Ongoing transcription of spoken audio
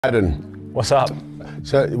Aden. What's up?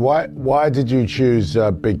 So why did you choose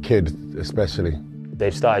Big Kid especially?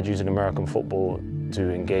 They've started using American football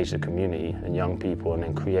to engage the community and young people and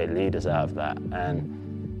then create leaders out of that.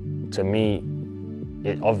 And to me,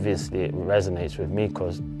 it resonates with me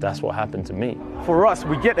because that's what happened to me. For us,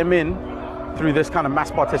 we get them in through this kind of mass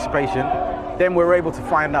participation. Then we're able to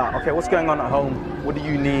find out, okay, what's going on at home? What do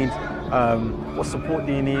you need? What support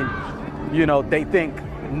do you need? You know, they think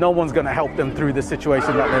no one's going to help them through the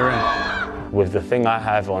situation that they're in. With the thing I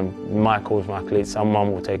have on my calls, my cleats,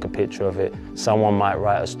 someone will take a picture of it, someone might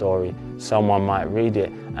write a story, someone might read it,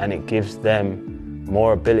 and it gives them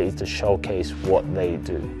more ability to showcase what they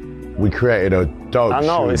do. We created a dope I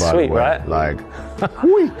know, shoe, it's by sweet, the way. right? Like,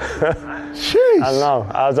 jeez. I know,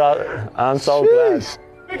 I'm so glad.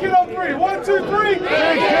 Pick it on three. 1, 2, 3. Big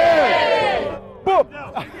Kid! Boom!